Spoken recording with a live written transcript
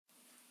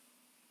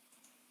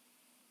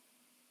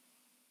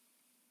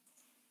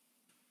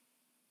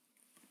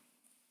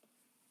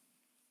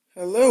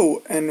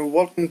Hello and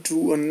welcome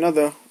to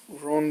another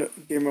Round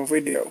Gamer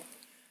video.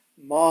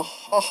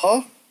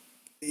 Mahaha,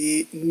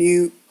 the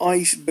new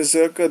Ice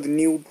Berserker, the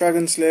new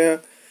Dragon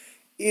Slayer,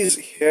 is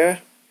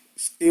here.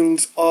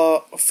 Skills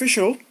are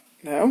official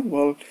now,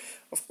 well,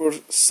 of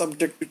course,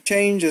 subject to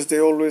change as they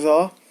always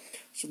are.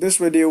 So this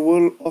video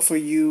will offer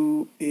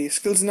you a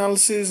skills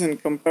analysis in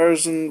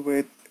comparison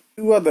with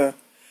two other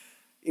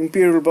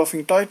Imperial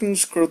buffing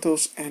titans,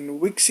 Crothos and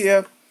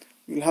Vixia.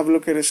 We'll have a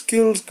look at his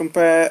skills,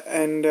 compare,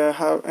 and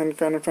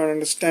kind of try to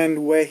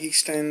understand where he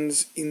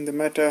stands in the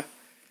meta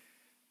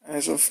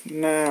as of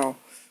now.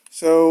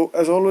 So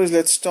as always,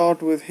 let's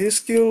start with his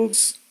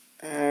skills.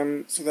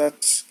 So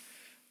that's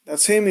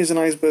him. He's a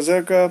nice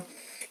berserker.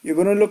 You're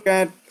going to look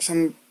at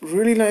some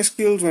really nice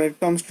skills when it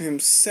comes to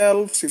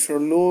himself. So if you're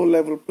low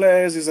level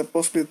players, these are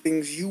possibly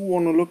things you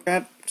want to look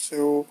at.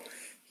 So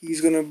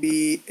he's going to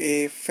be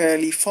a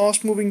fairly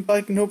fast moving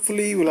titan,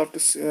 hopefully. We'll have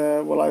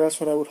to, well, that's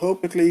what I would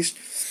hope at least.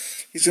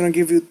 He's going to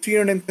give you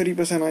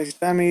 330% ice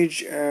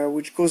damage,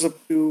 which goes up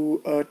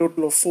to a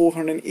total of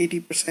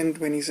 480%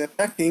 when he's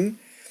attacking,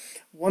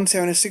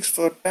 176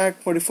 for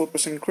attack,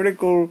 44%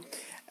 critical,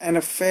 and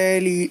a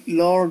fairly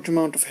large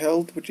amount of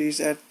health, which is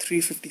at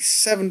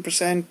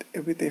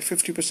 357% with a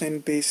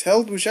 50% base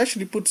health, which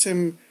actually puts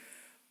him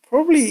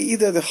probably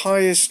either the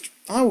highest,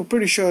 I'm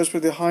pretty sure it's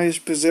with the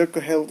highest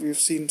berserker health we've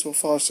seen so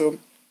far, so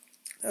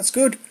that's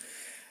good.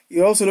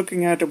 You're also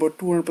looking at about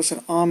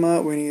 200%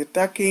 armor when you're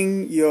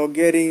attacking. You're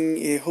getting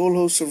a whole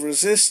host of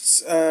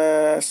resists,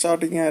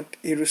 starting at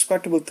a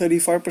respectable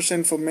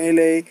 35% for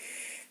melee,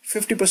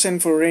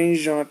 50% for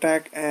ranged on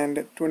attack,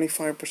 and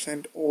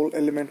 25% all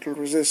elemental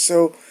resist.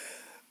 So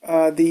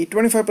the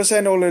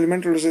 25% all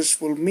elemental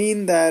resist will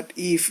mean that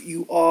if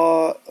you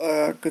are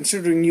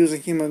considering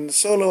using him in the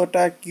solo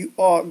attack, you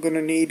are going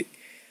to need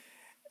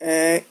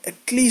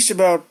at least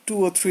about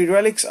 2 or 3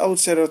 relics,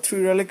 outside of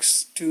 3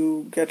 relics,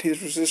 to get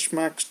his resist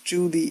max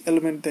to the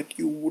element that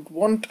you would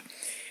want.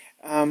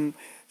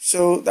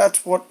 So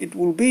that's what it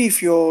will be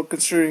if you're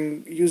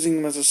considering using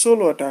him as a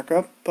solo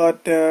attacker.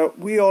 But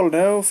we all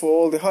know, for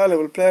all the high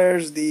level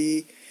players,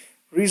 the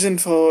reason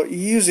for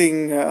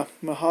using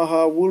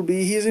Mahaha will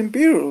be his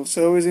Imperials.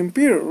 So his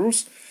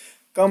Imperials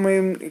come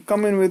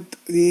in with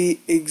the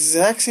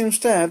exact same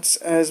stats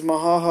as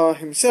Mahaha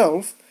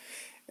himself,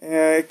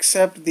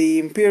 except the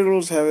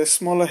Imperials have a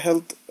smaller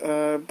health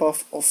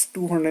buff of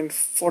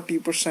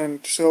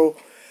 240%. So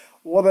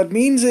what that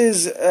means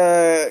is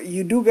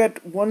you do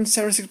get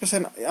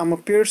 176% armor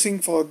piercing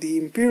for the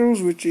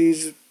Imperials, which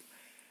is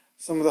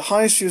some of the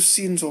highest you've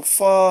seen so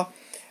far.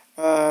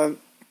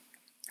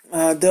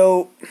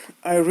 Though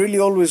I really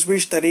always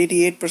wish that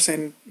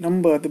 88%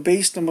 number, the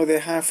base number they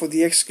have for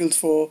the X skills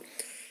for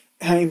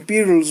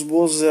Imperials,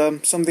 was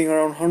something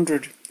around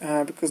 100,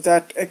 because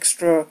that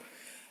extra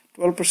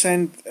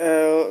 12%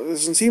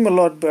 doesn't seem a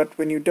lot, but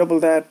when you double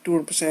that,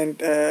 200%,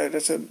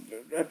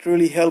 that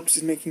really helps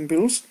in making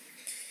builds.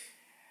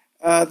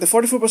 The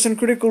 44%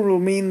 critical will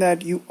mean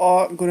that you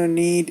are going to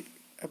need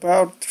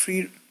about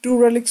 2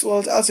 relics,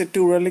 well, I'll say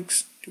 2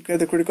 relics to get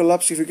the critical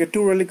up. So if you get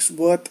 2 relics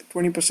worth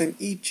 20%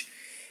 each,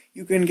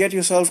 you can get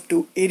yourself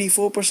to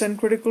 84%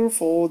 critical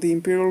for the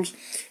Imperials,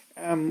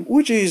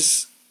 which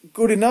is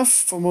good enough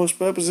for most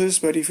purposes.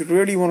 But if you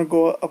really want to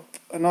go up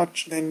a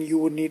notch, then you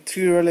would need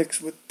 3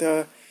 relics with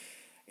the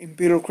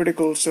Imperial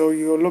critical. So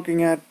you're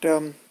looking at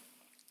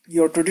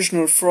your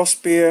traditional frost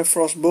spear,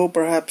 frost bow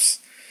perhaps,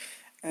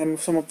 and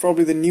some of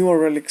probably the newer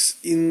relics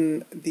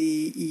in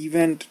the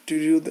event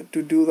to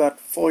do that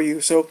for you.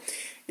 So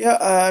yeah,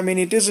 I mean,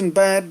 it isn't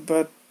bad,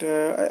 but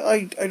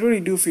I really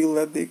do feel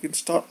that they can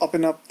start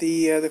upping up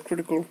the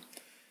critical.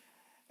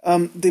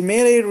 The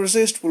melee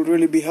resist will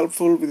really be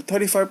helpful. With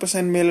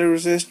 35% melee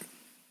resist,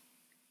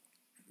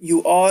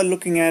 you are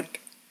looking at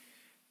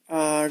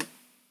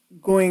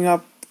going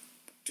up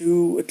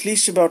to at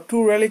least about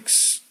 2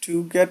 relics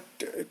to get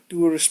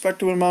to a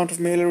respectable amount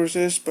of melee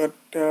resist, but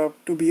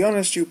to be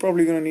honest, you're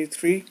probably going to need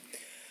 3.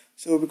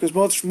 So because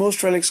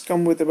most relics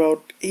come with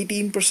about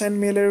 18%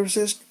 melee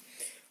resist,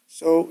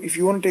 so if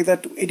you want to take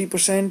that to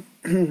 80%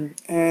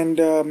 and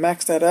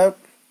max that out,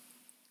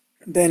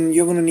 then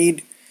you're going to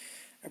need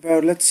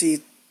about, let's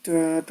see,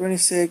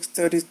 26,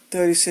 30,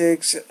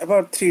 36,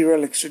 about 3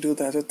 relics to do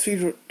that. So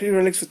 3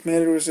 relics with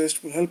melee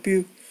resist will help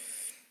you.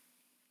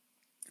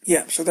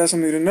 Yeah, so that's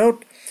something to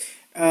note.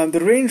 The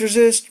range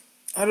resist,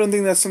 I don't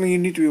think that's something you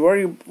need to be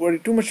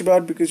worried too much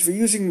about, because if you're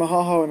using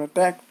Mahaha on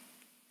attack,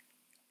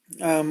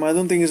 I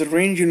don't think his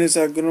range units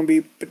are going to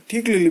be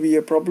particularly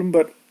a problem.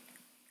 But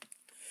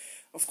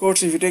of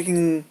course, if you're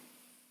taking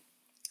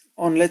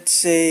on, let's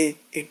say,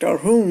 a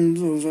Tarhoon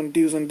who's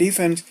on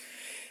defense,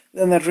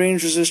 then that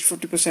range resist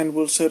 50%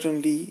 will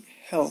certainly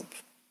help.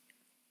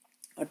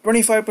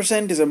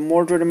 25% is a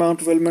moderate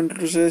amount of elemental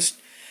resist.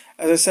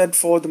 As I said,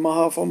 for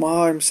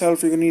Maha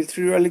himself, you're going to need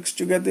 3 relics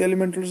to get the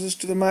elemental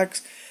resist to the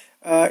max.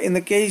 In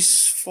the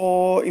case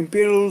for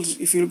Imperials,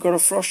 if you've got a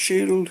frost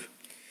shield,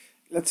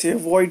 let's say a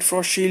void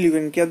frost shield, you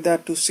can get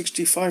that to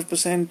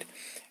 65%.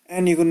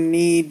 and you're going to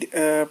need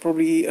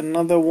probably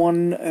another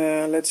one.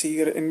 Let's say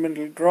you get an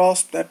Elemental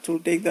Grasp, that will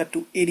take that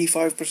to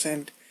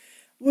 85%,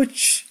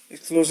 which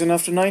is close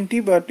enough to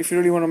 90, but if you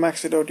really want to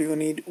max it out, you're going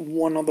to need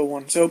one other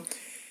one. So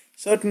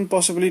certain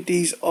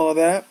possibilities are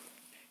there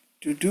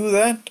to do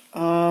that.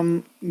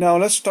 Now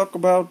let's talk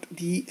about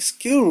the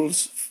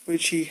skills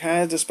which he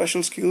has, the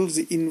special skills,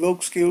 the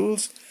invoke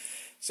skills.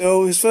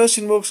 So his first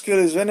invoke skill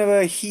is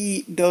whenever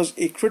he does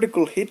a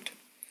critical hit,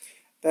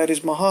 that is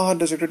Mahaha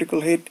does a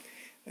critical hit,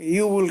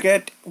 you will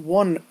get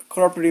one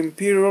Corrupted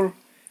Imperial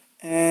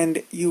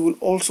and you will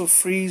also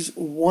freeze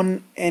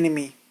one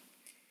enemy.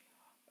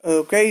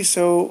 Okay,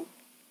 so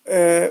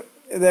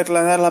that'll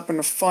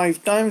happen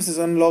 5 times. This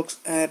unlocks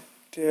at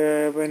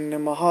when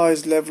Mahaha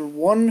is level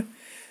 1.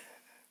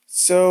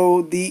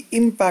 So the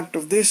impact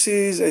of this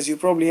is, as you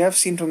probably have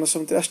seen from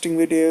some testing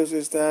videos,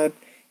 is that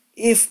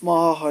if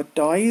Mahaha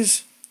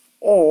dies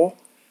or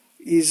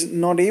is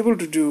not able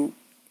to do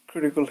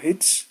critical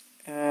hits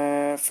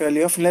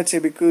fairly often, let's say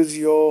because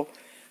your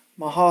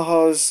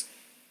Mahaha's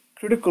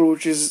critical,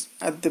 which is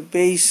at the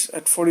base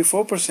at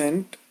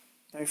 44%,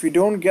 if you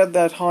don't get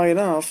that high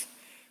enough,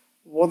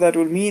 what that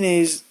will mean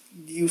is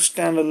you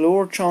stand a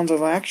lower chance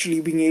of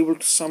actually being able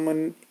to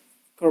summon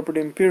Corrupted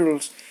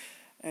Imperials.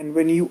 And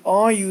when you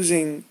are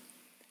using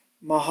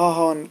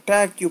Mahaha on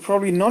attack, you're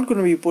probably not going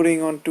to be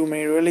putting on too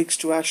many relics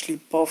to actually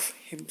buff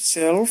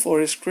himself, or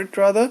his crit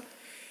rather.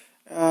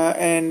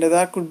 And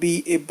that could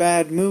be a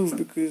bad move,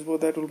 because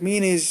what that will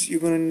mean is you're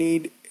going to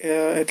need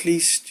at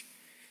least,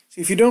 so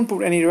if you don't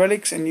put any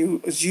relics and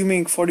you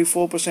assuming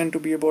 44% to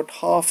be about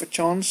half a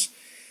chance,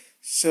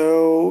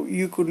 so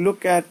you could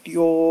look at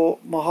your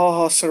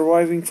Mahaha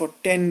surviving for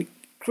 10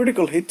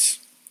 critical hits,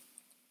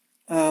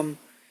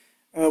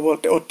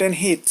 or 10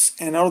 hits,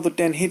 and out of the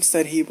 10 hits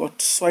that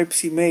what swipes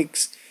he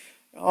makes,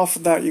 after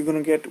that you're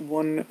gonna get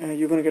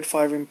you're gonna get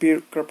 5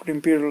 Corrupted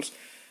Imperials.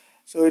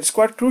 So it's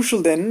quite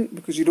crucial then,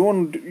 because you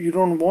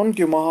don't want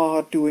your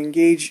Mahaha to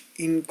engage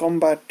in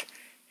combat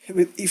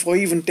with for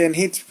even 10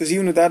 hits, because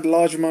even with that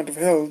large amount of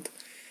health,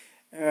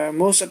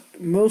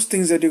 most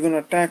things that you're gonna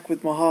attack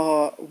with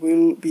Mahaha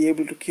will be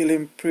able to kill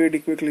him pretty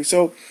quickly.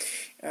 So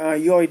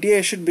your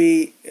idea should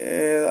be,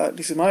 at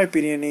least in my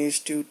opinion, is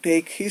to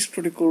take his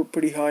critical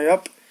pretty high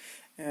up,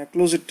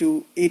 closer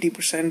to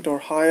 80% or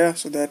higher,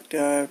 so that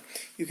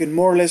you can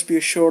more or less be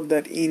assured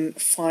that in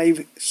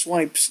 5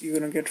 swipes you're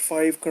going to get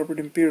 5 Corrupted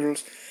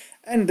Imperials.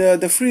 And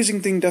the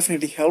freezing thing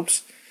definitely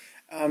helps.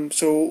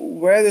 So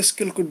where the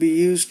skill could be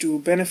used to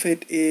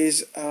benefit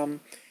is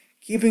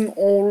keeping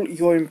all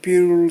your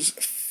Imperials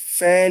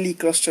fairly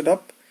clustered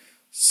up,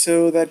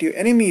 so that your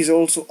enemies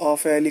also are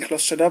fairly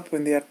clustered up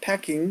when they are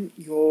attacking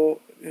your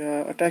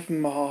attacking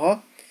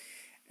Mahaha.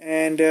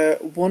 And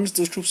once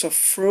those troops are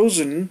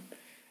frozen,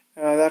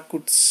 that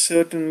could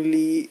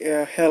certainly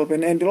help,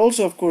 and it'll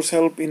also of course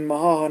help in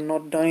Mahaha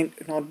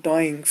not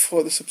dying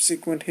for the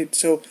subsequent hit.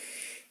 So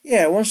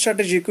yeah, one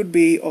strategy could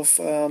be of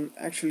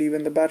actually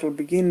when the battle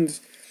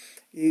begins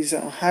is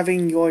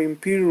having your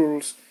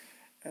Imperials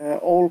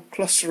all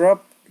cluster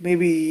up,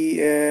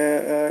 maybe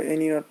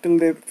and till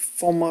they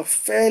form a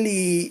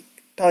fairly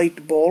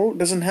tight ball.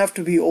 Doesn't have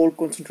to be all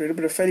concentrated,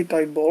 but a fairly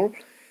tight ball.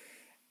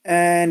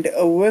 And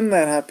when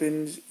that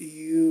happens,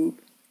 you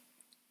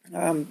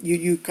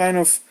kind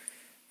of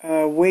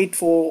wait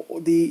for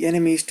the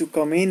enemies to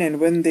come in, and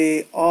when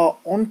they are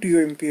onto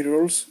your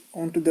Imperials,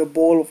 onto the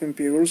ball of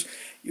Imperials,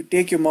 you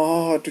take your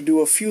Mahaha to do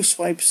a few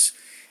swipes,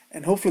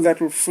 and hopefully that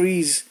will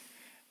freeze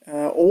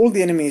all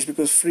the enemies,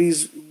 because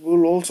freeze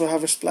will also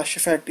have a splash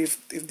effect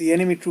if the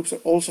enemy troops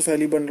are also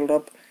fairly bundled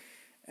up,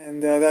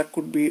 and that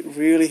could be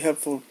really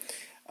helpful.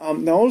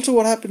 Now also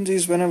what happens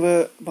is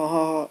whenever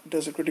Mahaha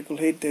does a critical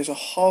hit, there's a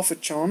half a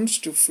chance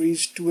to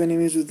freeze 2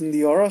 enemies within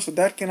the aura, so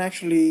that can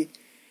actually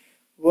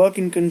work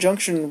in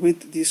conjunction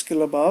with the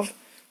skill above.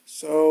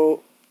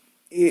 So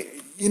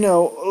you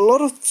know, a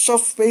lot of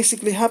stuff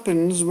basically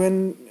happens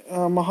when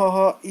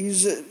Mahaha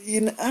is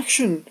in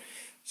action.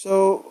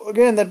 So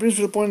again, that brings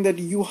to the point that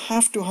you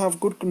have to have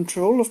good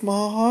control of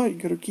Mahaha. You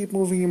got to keep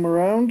moving him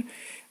around,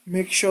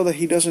 make sure that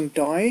he doesn't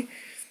die,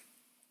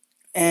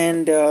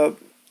 and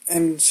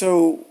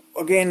so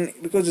again,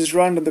 because it's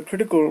run on the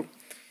critical,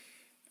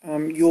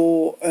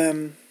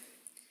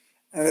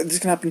 this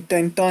can happen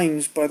 10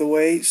 times, by the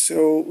way,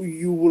 so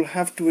you will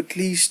have to at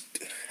least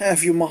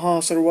have your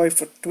Mahaha survive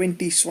for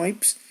 20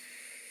 swipes,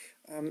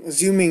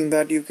 assuming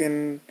that you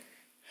can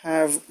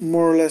have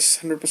more or less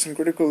 100%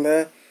 critical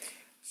there.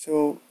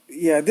 So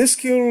yeah, this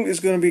skill is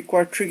going to be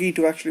quite tricky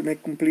to actually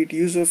make complete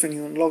use of, and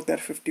you unlock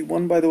that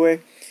 51, by the way.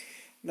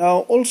 Now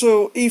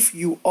also, if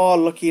you are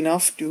lucky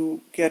enough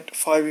to get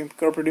 5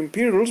 Corrupted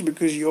Imperials,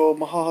 because your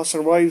Mahaha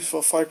survives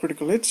for 5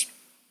 critical hits,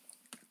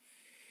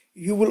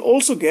 you will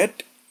also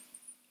get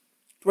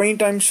 20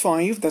 times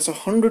 5, that's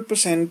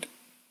 100%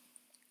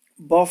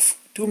 buff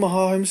to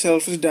Mahaha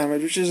himself's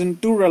damage, which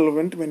isn't too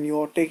relevant when you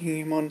are taking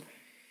him on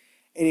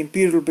an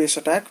Imperial base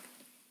attack.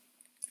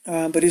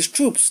 But his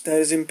troops, that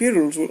is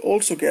Imperials, will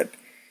also get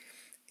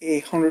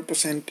a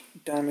 100%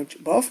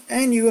 damage buff,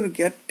 and you're going to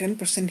get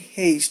 10%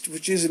 haste,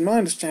 which is, in my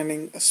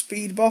understanding, a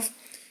speed buff.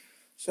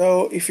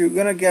 So if you're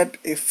going to get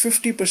a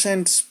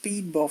 50%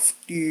 speed buff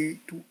to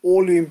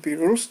all your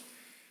Imperials,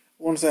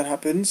 once that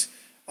happens,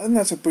 I think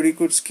that's a pretty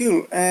good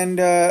skill, and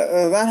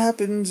that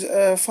happens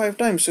 5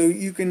 times. So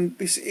you can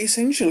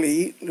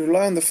essentially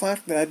rely on the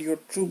fact that your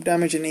troop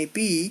damage and AP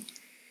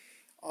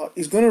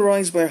is going to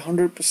rise by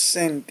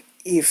 100%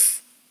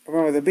 if,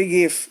 remember the big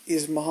if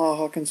is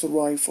Mahaha can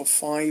survive for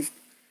 5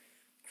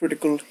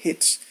 critical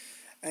hits.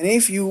 And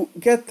if you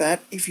get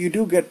that, if you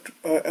do get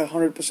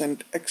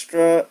 100%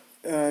 extra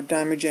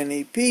damage and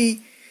AP,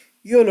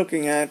 you're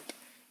looking at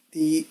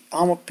the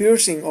armor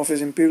piercing of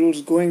his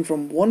Imperials going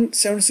from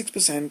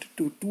 176%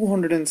 to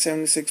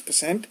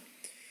 276%,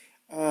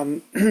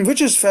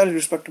 which is fairly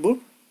respectable,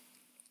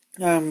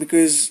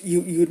 because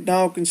you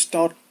now can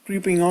start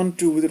creeping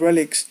onto with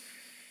relics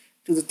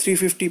to the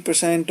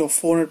 350% or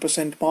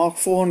 400% mark.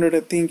 400,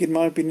 I think, in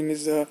my opinion,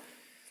 is a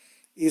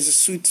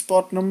sweet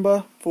spot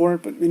number.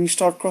 400, when you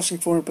start crossing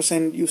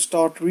 400%, you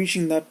start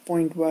reaching that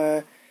point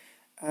where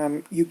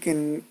you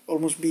can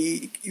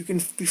be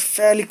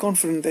fairly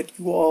confident that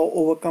you are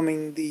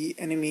overcoming the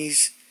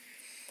enemy's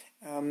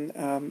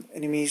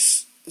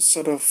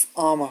sort of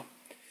armor.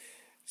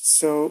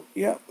 So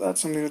yeah,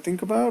 that's something to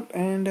think about.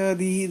 And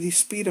the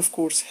speed, of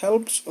course,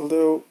 helps,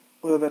 although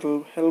whether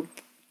that'll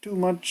help too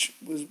much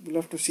we'll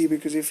have to see,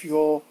 because if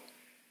your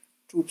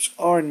troops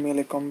are in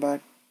melee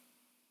combat,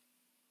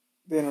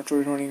 they're not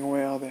really running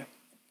away, are they?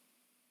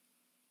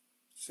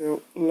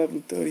 So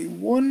level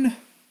 31,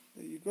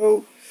 there you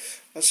go.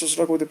 Let's just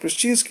talk about the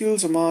prestige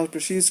skills. Amaha's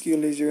prestige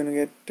skill is you're going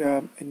to get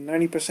a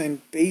 90%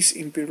 base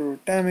Imperial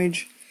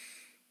damage,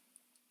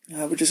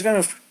 which is kind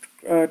of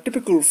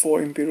typical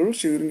for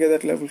Imperials. So you can get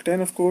that level 10,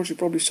 of course. You're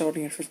probably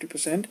starting at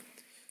 50%.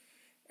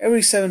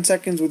 Every 7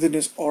 seconds within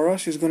his aura,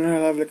 so he's going to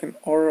have like an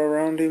aura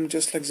around him,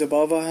 just like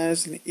Zabava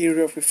has, an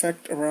area of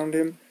effect around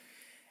him.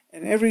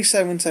 And every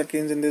 7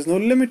 seconds, and there's no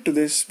limit to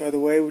this, by the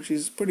way, which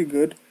is pretty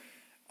good,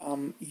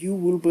 you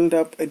will build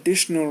up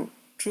additional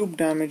troop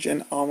damage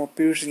and armor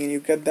piercing, and you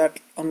get that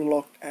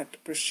unlocked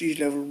at prestige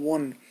level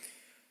 1.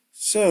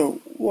 So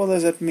what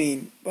does that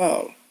mean?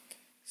 Well,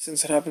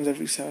 since it happens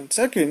every 7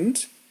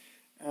 seconds,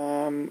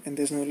 and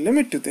there's no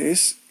limit to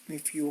this,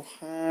 if you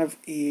have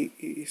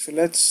so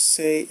let's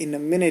say in a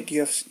minute you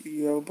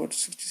have about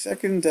 60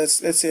 seconds,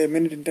 let's say a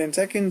minute and 10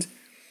 seconds,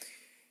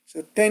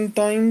 so 10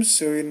 times,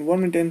 so in 1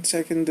 minute 10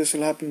 seconds this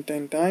will happen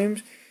 10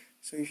 times.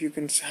 So if you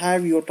can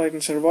have your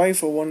Titan survive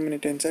for 1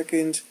 minute 10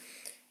 seconds,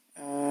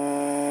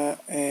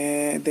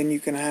 and then you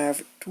can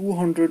have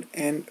 200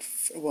 and,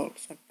 well,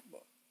 it's not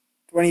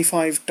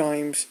 25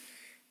 times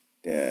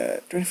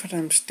 25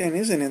 times 10,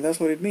 isn't it? That's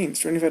what it means.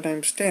 25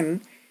 times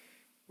 10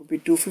 would be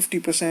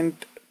 250%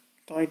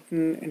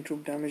 Titan and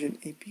troop damage and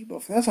AP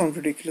buff. That sounds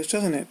ridiculous,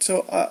 doesn't it?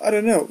 So I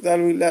don't know.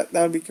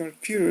 That'll be kind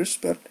of curious,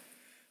 but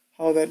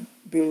how that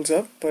builds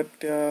up. But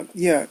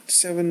yeah,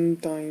 7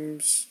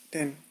 times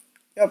 10.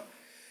 Yep.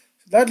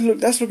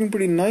 That's looking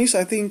pretty nice.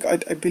 I think I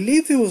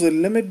believe there was a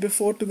limit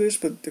before to this,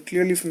 but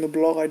clearly from the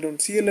blog I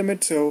don't see a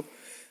limit. So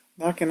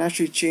that can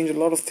actually change a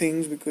lot of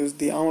things, because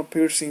the armor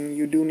piercing,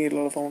 you do need a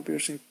lot of armor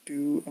piercing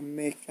to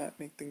make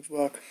things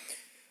work.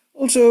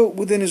 Also,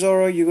 within his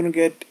aura, you're going to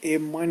get a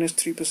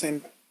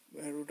 -3%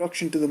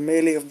 reduction to the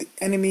melee of the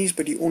enemies,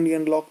 but you only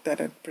unlock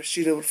that at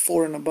prestige level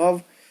 4 and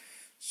above.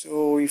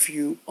 So if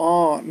you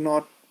are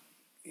not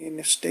in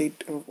a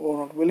state of, or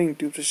not willing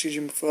to prestige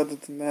him further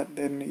than that,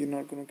 then you're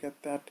not going to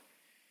get that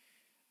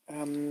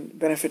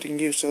benefiting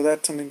you. So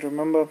that's something to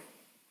remember.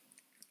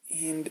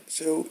 And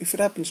so if it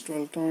happens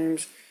 12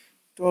 times,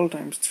 12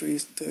 times 3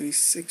 is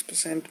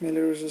 36%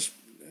 melee resist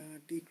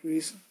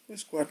decrease.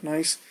 That's quite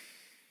nice.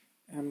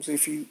 So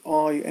if your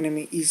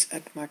enemy is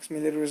at max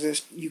melee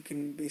resist, you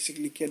can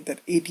basically get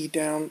that 80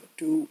 down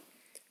to,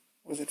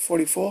 was it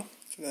 44?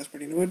 So that's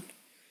pretty good.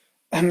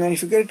 And then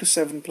if you get it to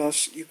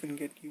 7+, you can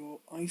get your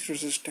ice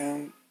resist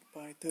down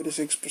by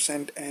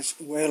 36% as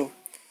well.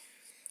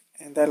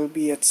 And that'll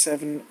be at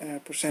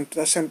 7%.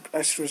 That's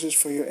ice resist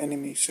for your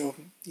enemy. So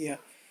yeah,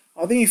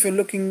 I think if you're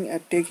looking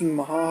at taking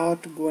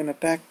Mahaha to go and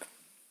attack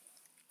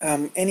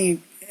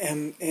any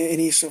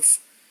sort of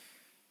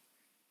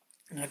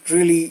not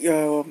really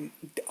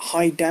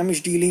high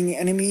damage dealing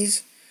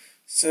enemies,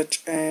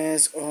 such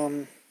as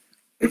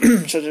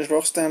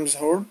Rockstam's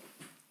Horde,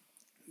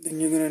 then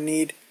you're gonna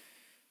need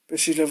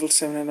prestige level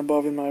 7 and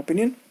above, in my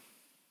opinion.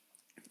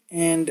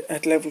 And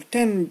at level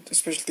 10, the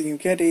special thing you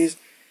get is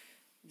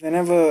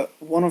whenever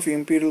one of your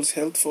Imperial's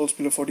health falls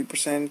below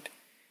 40%,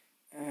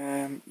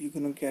 you're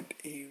gonna get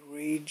a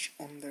rage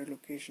on their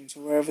location.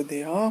 So wherever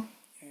they are,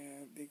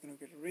 they're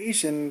gonna get a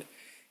rage, and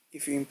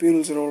if your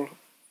Imperials are all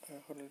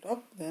huddled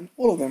up, then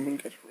all of them will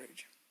get a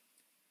rage.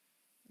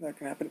 That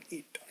can happen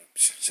 8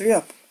 times. So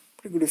yeah,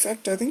 pretty good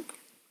effect, I think.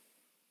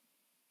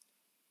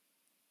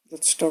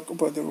 Let's talk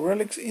about the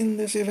relics in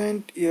this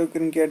event. You're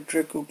going to get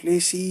Draco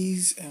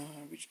Glacies,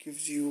 which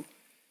gives you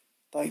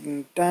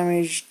Titan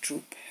damage,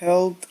 troop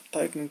health,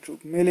 Titan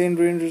troop melee and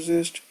range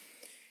resist.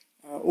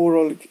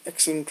 Overall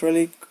excellent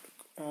relic.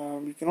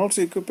 You can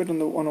also equip it on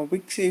a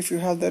Vixia if you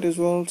have that as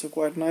well, so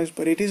quite nice,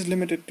 but it is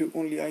limited to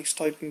only Ice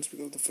Titans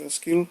because of the first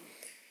skill.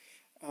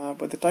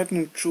 But the Titan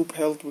and Troop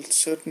health will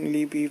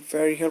certainly be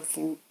very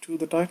helpful to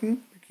the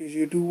Titan, because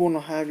you do want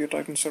to have your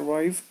Titan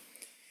survive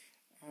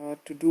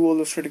to do all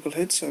those critical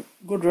hits. A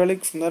good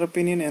relic from that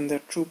opinion, and the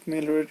Troop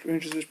melee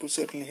range resist will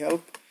certainly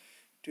help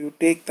to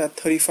take that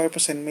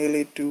 35%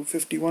 melee to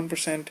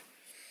 51%.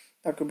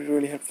 That could be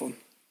really helpful.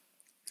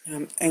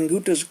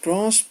 Anguta's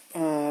Grasp,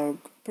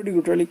 pretty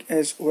good relic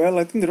as well.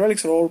 I think the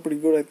relics are all pretty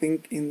good, I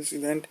think, in this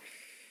event.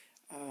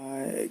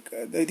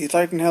 The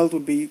Titan health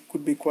could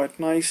be quite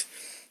nice.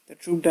 The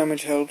troop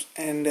damage helps,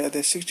 and the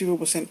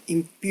 64%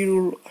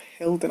 Imperial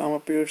health and armor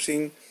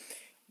piercing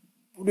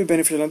would be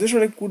beneficial. Now this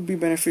relic would be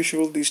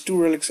beneficial, these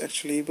two relics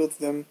actually, both of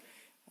them,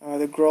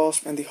 the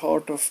Grasp and the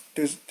Heart of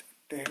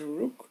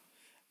Tizuruk.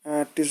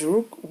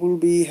 Tizuruk will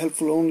be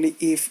helpful only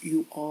if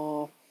you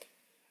are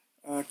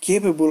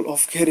capable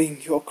of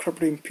getting your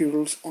corrupted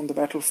Imperials on the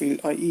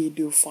battlefield, i.e.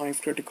 do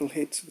 5 critical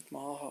hits with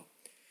Mahaha.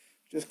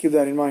 Just keep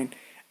that in mind.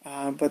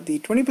 But the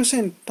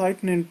 20%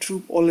 Titan and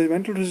Troop all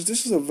elemental resist,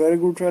 this is a very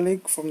good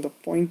relic from the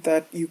point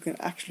that you can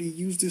actually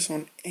use this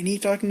on any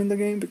Titan in the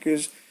game,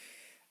 because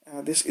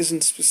this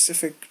isn't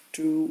specific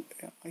to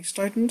Ice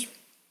Titans.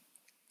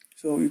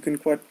 So you can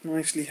quite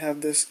nicely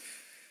have this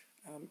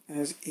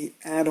as a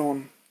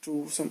add-on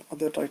to some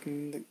other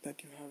Titan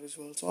that you have as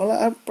well. So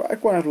I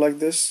quite like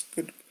this.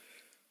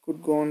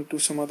 Could go on to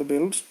some other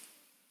builds.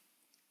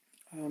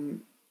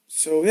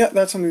 So yeah,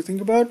 that's something to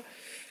think about.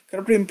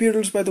 Corrupted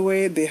Imperials, by the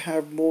way, they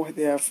have more.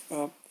 They have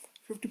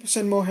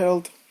 50% more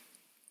health,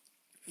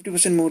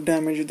 50% more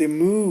damage. They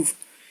move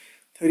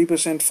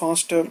 30%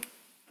 faster,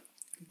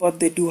 but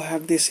they do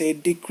have, they say,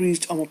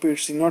 decreased armor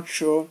piercing. Not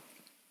sure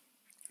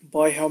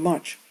by how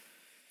much.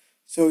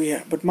 So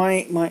yeah, but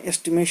my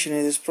estimation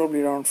is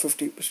probably around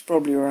 50. It's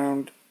probably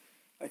around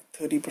like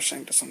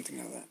 30% or something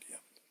like that. Yeah,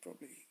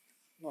 probably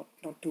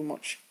not too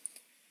much.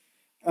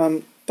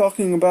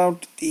 Talking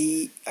about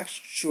the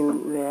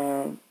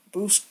actual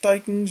boost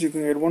Titans, you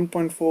can get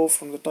 1.4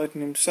 from the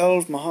Titan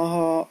himself,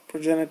 Mahaha,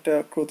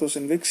 Progenitor, Crothos,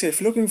 and Vixia. If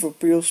you're looking for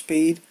pure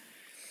speed,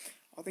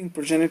 I think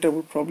Progenitor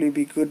would probably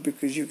be good,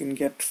 because you can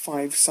get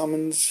 5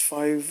 summons,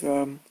 5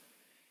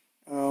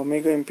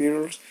 Mega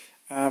Imperials.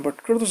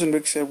 But Crothos and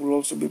Vixia will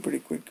also be pretty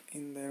quick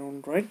in their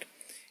own right.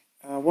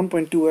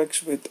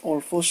 1.2x with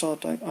all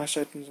 4-star Ice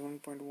Titans,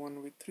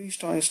 1.1 with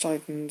 3-star Ice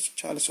Titans,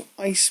 Chalice of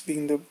Ice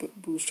being the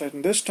boost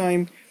Titan this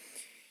time.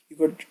 You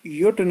got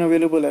Jotun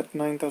available at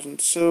 9,000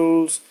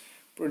 souls,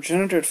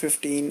 Progenitor at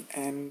 15,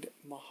 and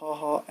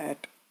Mahaha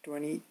at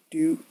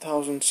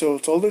 22,000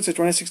 souls. Although it's a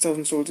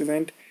 26,000 souls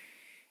event,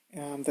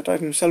 the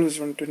Titan himself is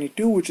around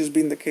 22, which has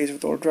been the case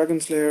with all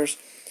Dragon Slayers.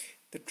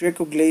 The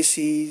Draco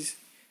Glacies,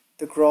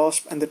 the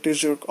Grasp, and the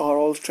Tizurk are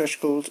all stretch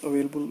goals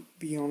available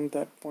beyond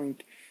that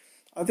point.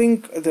 I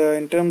think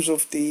in terms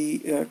of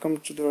the come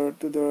to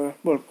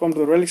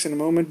the relics in a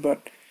moment,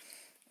 but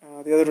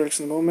the other relics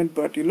in a moment.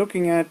 But you're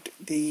looking at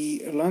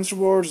the Lance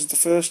rewards. The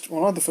first,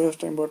 well, not the first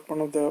time, but one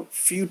of the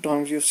few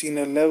times you've seen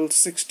a level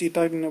 60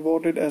 Titan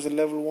awarded as a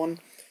level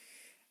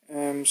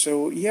 1.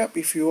 So yep,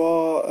 if you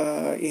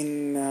are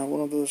in one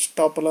of those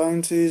top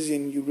alliances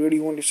and you really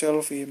want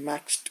yourself a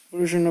maxed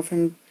version of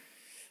him,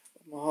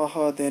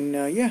 Mahaha, then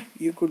yeah,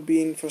 you could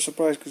be in for a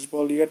surprise, because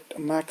well, you get a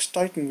max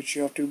Titan, which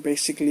you have to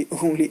basically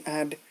only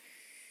add.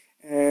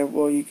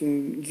 Well, you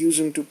can use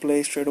him to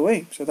play straight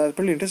away. So that's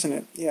brilliant, isn't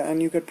it? Yeah,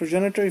 and you get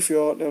Progenitor if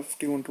you're level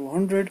 51 to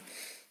 100.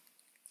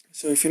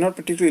 So if you're not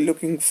particularly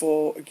looking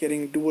for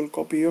getting dual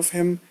copy of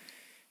him,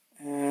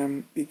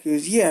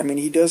 because yeah, I mean,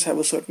 he does have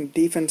a certain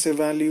defensive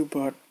value,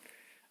 but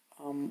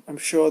I'm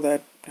sure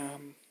that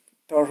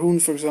Tarhoon,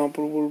 for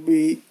example, will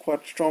be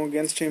quite strong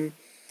against him.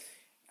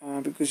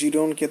 Because you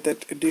don't get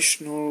that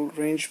additional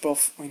range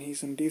buff when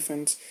he's on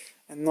defense,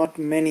 and not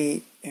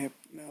many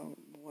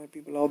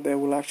people out there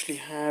will actually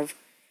have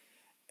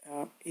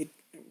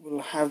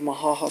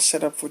Mahaha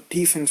set up for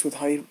defense with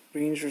high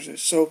range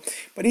resist. So,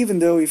 but even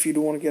though if you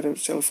don't want to get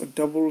yourself a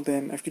double,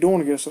 then if you don't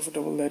want to get yourself a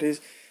double, that is,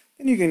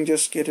 then you can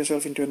just get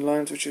yourself into an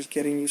alliance, which is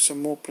getting you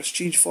some more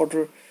prestige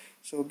fodder.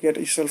 So get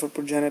yourself a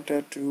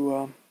Progenitor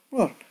to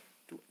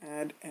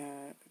add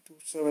to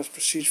serve as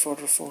prestige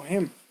fodder for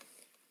him.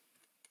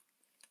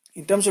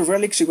 In terms of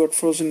relics, you got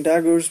Frozen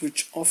Daggers,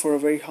 which offer a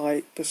very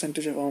high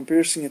percentage of armor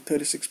piercing at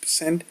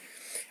 36%,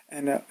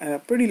 and a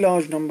pretty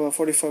large number,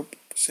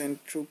 45%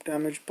 troop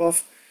damage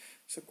buff.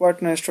 So quite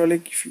nice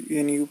relic,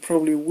 and you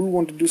probably will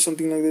want to do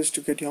something like this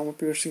to get your armor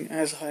piercing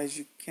as high as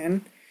you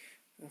can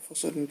for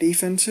certain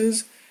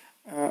defenses.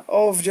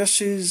 Of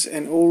Justice,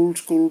 an old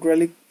school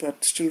relic,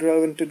 but still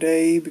relevant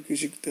today,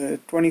 because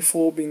the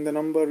 24 being the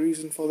number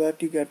reason for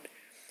that, you get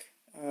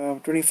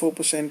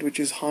 24%, which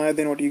is higher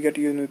than what you get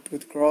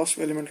with Grasp,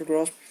 Elemental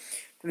Grasp.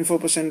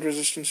 24%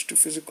 resistance to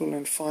physical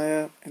and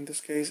fire in this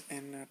case,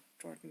 and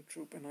Triton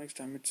Troop and Ice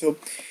damage. So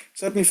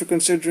certainly if you're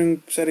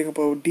considering setting up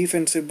a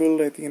defensive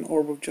build, I think an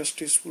Orb of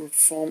Justice will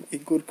form a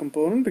good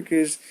component,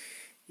 because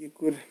you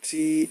could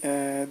see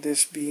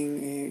this being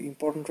an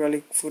important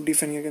relic for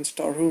defending against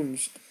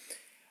Tarhoons.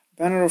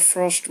 Banner of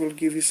Frost will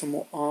give you some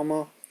more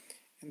armor,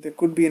 and there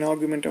could be an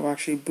argument of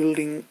actually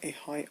building a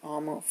high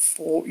armor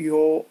for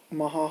your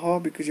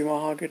Mahaha, because your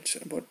Mahaha gets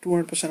about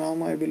 200%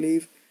 armor, I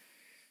believe.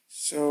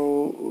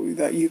 So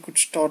that you could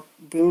start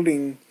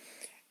building,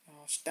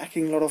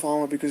 stacking a lot of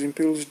armor, because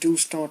Imperials do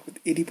start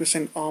with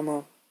 80%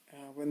 armor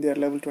when they are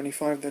level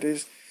 25, that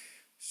is.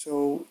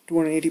 So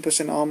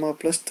 280% armor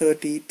plus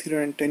 30,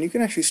 310. You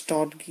can actually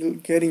start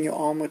getting your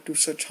armor to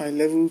such high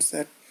levels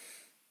that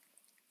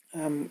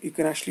you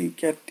can actually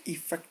get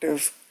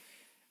effective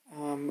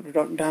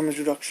damage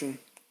reduction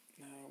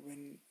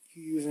when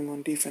you use them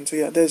on defense. So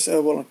yeah, there's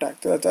a wall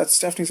attack. That's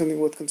definitely something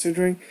worth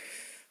considering.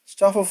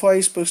 Staff of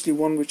Ice, personally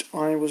one which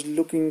I was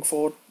looking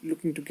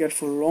to get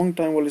for a long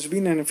time. Well, it's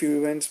been in a few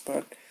events,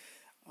 but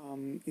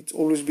it's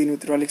always been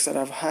with relics that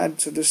I've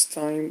had. So this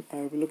time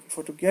I'll be looking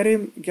forward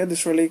to get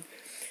this relic.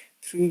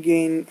 3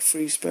 gain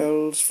free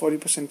spells,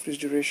 40% freeze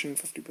duration,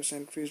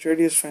 50% freeze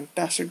radius.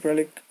 Fantastic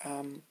relic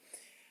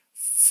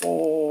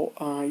for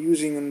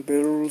using on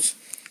builds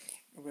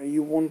where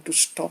you want to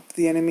stop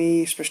the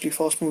enemy, especially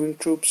fast moving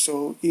troops.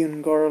 So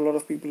Iongara, a lot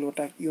of people who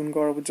attack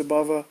Iongara with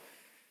Zabava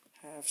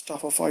have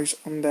Staff of Ice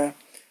on there.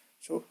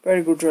 So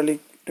very good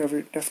relic,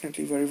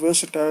 definitely very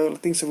versatile. I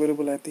think it's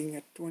available, I think,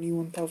 at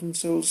 21,000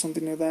 souls,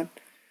 something like that.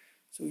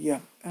 So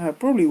yeah,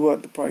 probably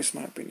worth the price,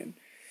 in my opinion.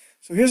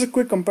 So here's a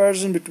quick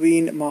comparison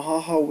between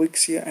Mahaha,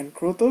 Vixia and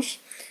Crothos.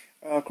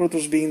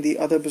 Crothos being the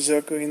other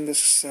berserker in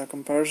this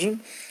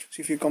comparison.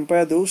 So if you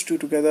compare those two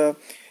together,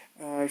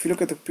 if you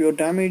look at the pure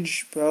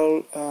damage,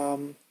 well,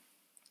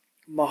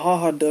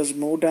 Mahaha does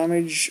more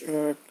damage,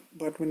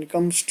 but when it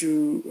comes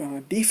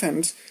to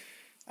defense,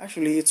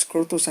 actually it's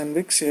Crothos and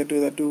Vixia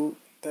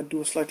that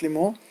do slightly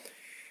more.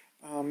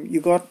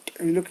 You're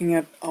looking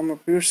at armor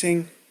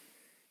piercing.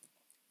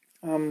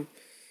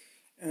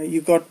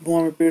 You got more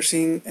armor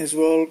piercing as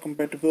well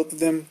compared to both of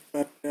them,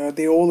 but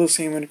they're all the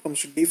same when it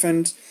comes to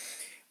defense.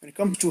 When it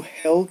comes to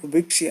health,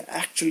 Vixia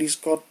actually has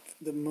got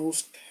the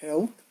most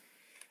health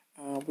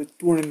with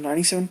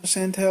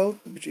 297% health,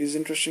 which is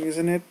interesting,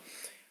 isn't it?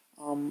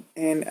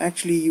 And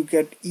actually you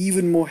get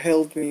even more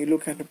health when you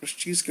look at the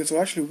prestige skill.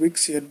 So actually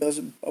Vixia does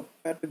a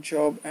better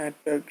job at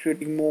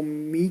creating more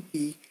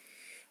meaty,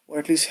 or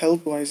at least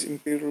health-wise,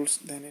 Imperials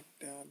than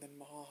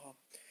Mahaha.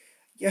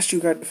 Yes, you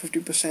got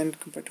 50%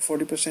 compared to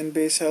 40%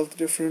 base health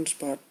difference,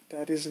 but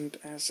that isn't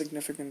as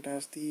significant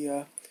as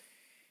the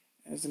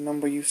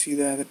number you see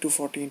there, the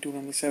 240 and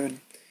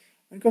 297.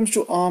 When it comes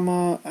to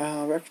armor,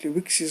 actually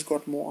Vixia's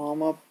got more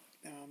armor,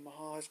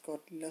 Mahaha's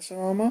got lesser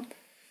armor,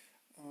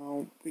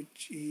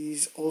 which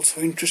is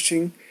also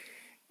interesting.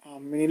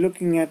 When you're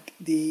looking at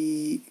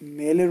the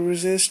melee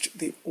resist,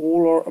 they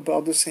all are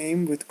about the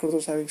same, with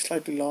Crothos having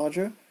slightly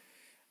larger.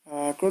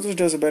 Crothos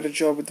does a better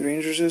job with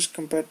range resist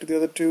compared to the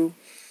other two,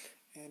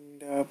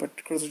 and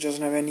but Crothos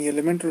doesn't have any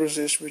elemental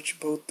resist, which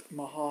both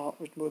Mahaha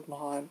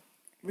and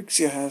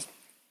Vixia has.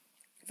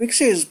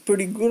 Vixia is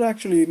pretty good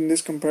actually in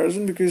this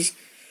comparison, because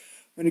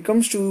when it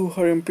comes to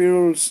her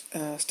Imperials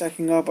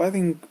stacking up, I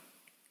think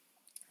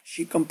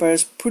she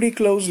compares pretty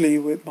closely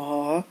with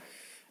Mahaha.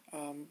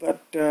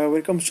 But when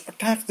it comes to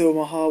attack, though,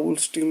 Mahaha will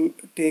still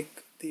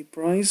take the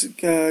prize,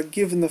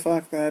 given the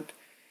fact that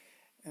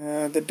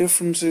the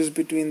differences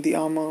between the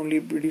armor only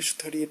reduced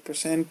to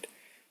 38%.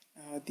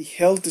 The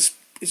health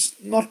is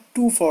not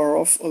too far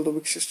off, although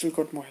Vixia still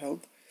got more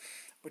health.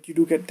 But you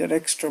do get that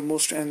extra,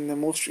 and the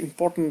most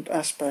important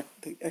aspect,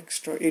 the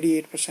extra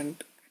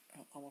 88%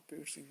 armor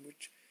piercing,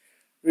 which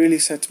really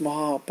sets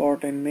Mahaha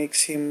apart and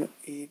makes him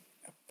a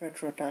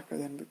better attacker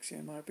than Vixia,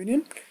 in my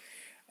opinion.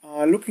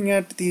 Looking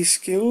at the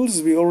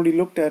skills, we already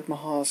looked at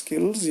Maha's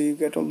skills. You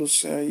get all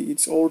those,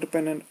 it's all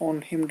dependent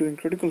on him doing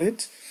critical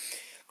hits.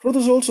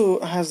 Crothos also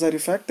has that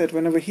effect that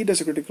whenever he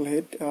does a critical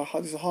hit,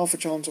 there's a half a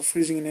chance of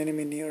freezing an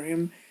enemy near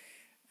him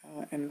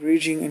and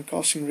raging and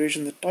casting Rage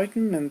on the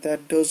Titan, and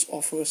that does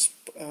offer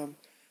a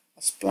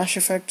splash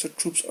effect, so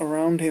troops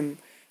around him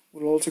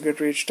will also get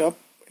raged up,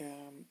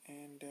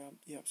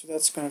 yeah, so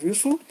that's kind of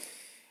useful.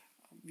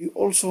 You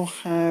also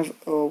have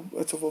so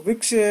for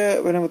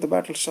Vixia, whenever the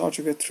battle starts,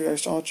 you get 3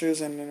 Ice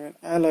Archers, and then when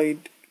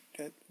allied,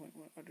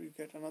 you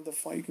get another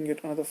 5. You can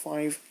get another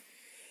 5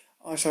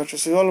 Ice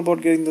Archers. So it's all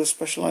about getting those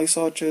special Ice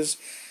Archers,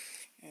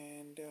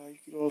 and you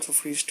can also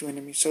freeze 2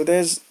 enemies. So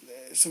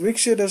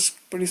Vixia does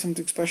pretty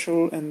something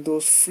special, and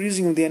those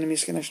freezing of the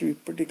enemies can actually be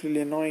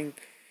particularly annoying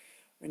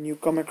when you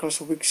come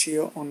across a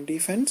Vixia on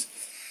defense.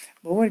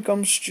 But when it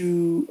comes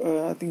to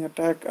I think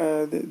attack,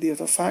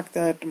 the fact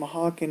that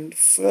Maha can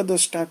further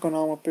stack on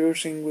armor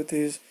piercing with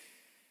his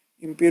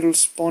Imperial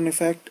spawn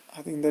effect,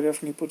 I think that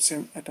definitely puts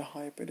him at a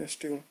high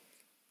pedestal.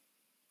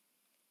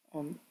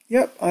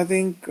 Yep, I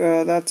think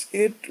that's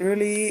it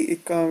really.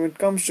 When it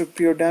comes to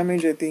pure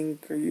damage, I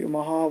think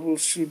Maha will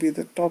still be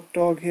the top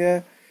dog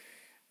here.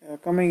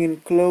 Coming in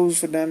close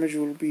for damage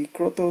will be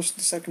Crothos,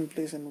 the second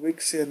place, and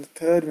Vixia in the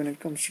third when it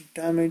comes to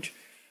damage.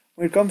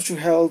 When it comes to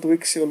health,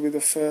 Vixia will be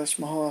the first,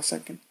 Maha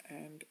second,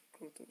 and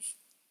Crothos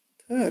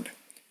third.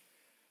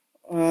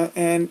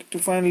 And to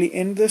finally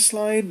end this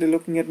slide,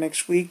 looking at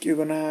next week, you're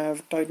gonna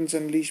have Titans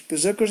Unleashed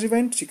Berserkers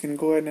event. So you can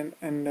go ahead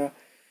and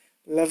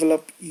level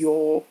up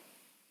your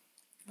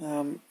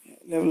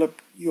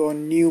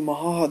new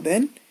Mahaha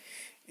then.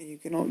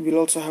 And we'll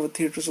also have a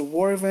Theatres of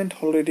War event,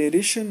 Holiday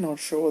Edition. Not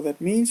sure what that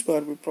means,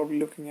 but we're probably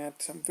looking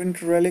at some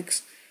winter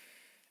relics,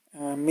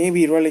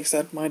 maybe relics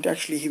that might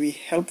actually be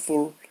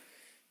helpful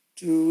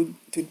to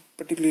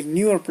particularly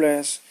newer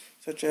players,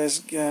 such as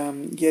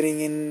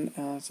getting in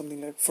something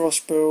like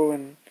Frostbow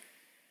and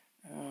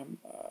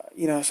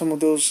some of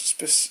those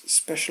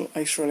special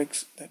ice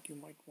relics that you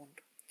might want.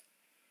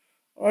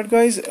 Alright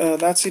guys,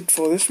 that's it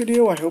for this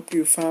video. I hope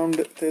you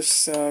found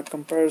this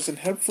comparison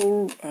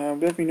helpful.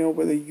 Let me know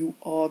whether you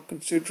are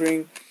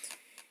considering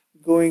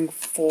going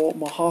for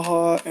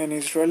Mahaha and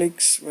his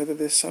relics, whether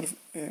this sort of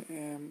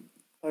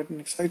Titan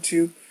excites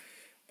you.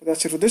 But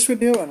that's it for this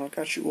video, and I'll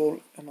catch you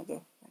all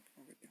another